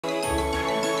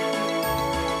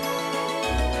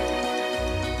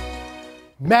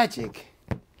Magic,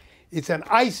 it's an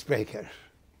icebreaker.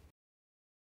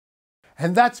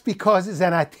 And that's because it's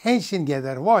an attention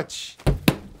getter. Watch.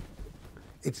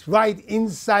 It's right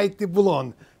inside the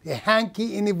balloon, the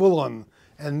hanky in the balloon.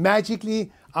 And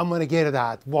magically, I'm going to get it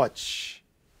out. Watch.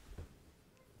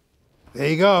 There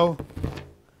you go.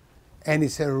 And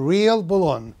it's a real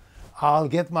balloon. I'll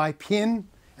get my pin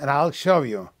and I'll show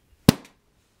you.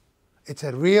 It's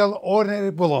a real ordinary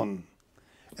balloon.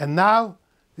 And now,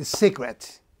 the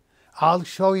secret. I'll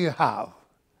show you how.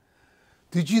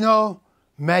 Did you know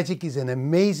magic is an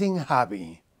amazing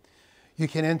hobby? You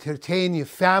can entertain your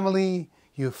family,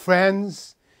 your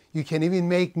friends. You can even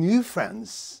make new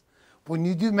friends. When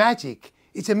you do magic,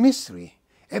 it's a mystery.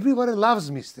 Everybody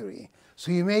loves mystery.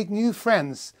 So you make new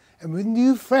friends. And with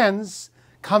new friends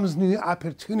comes new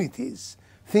opportunities.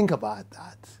 Think about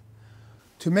that.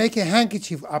 To make a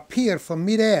handkerchief appear from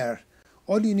midair,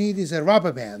 all you need is a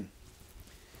rubber band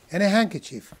and a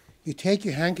handkerchief. You take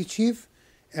your handkerchief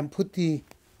and put the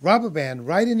rubber band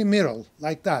right in the middle,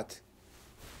 like that.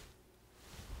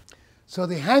 So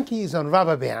the hanky is on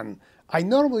rubber band. I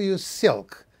normally use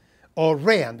silk or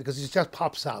rayon because it just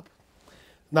pops up.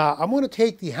 Now I'm going to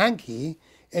take the hanky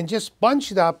and just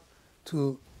bunch it up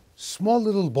to small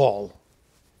little ball,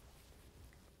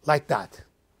 like that.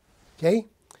 Okay?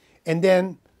 And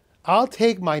then I'll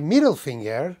take my middle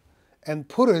finger and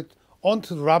put it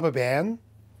onto the rubber band,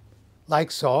 like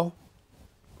so.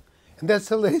 And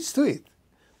that's all there is to it.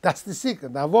 That's the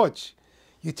secret. Now watch.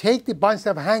 You take the bunched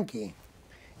up hanky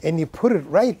and you put it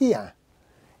right here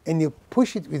and you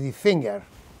push it with your finger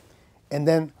and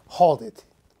then hold it.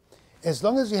 As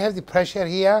long as you have the pressure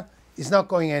here, it's not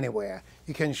going anywhere.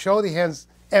 You can show the hands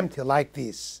empty like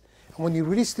this. And when you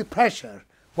release the pressure,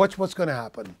 watch what's going to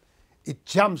happen. It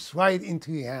jumps right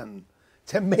into your hand.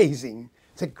 It's amazing.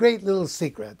 It's a great little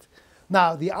secret.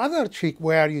 Now, the other trick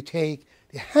where you take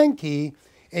the hanky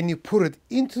and you put it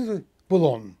into the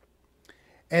balloon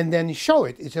and then you show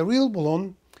it. It's a real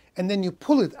balloon, and then you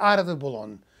pull it out of the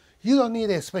balloon. You don't need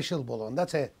a special balloon.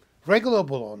 That's a regular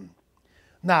balloon.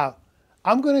 Now,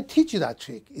 I'm going to teach you that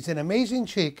trick. It's an amazing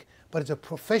trick, but it's a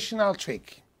professional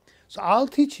trick. So I'll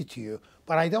teach it to you,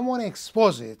 but I don't want to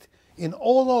expose it in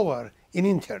all over in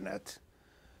internet.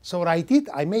 So what I did,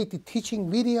 I made the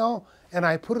teaching video and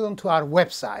I put it onto our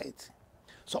website.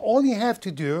 So all you have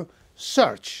to do,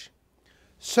 search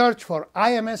for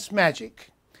IMS Magic.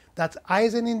 That's I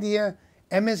as in India,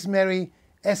 M as Mary,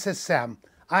 S as Sam,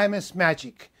 IMS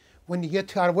Magic. When you get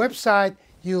to our website,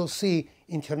 you'll see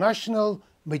International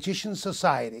Magician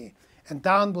Society. And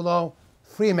down below,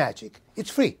 free magic.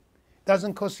 It's free.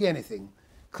 Doesn't cost you anything.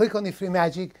 Click on the free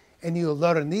magic and you'll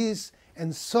learn these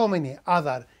and so many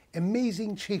other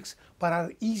amazing tricks, but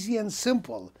are easy and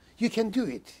simple. You can do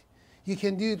it. You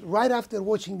can do it right after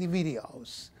watching the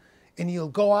videos. And you'll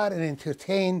go out and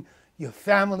entertain your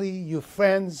family, your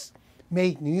friends,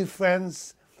 make new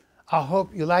friends. I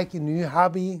hope you like your new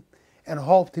hobby and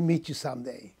hope to meet you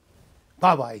someday.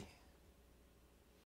 Bye-bye.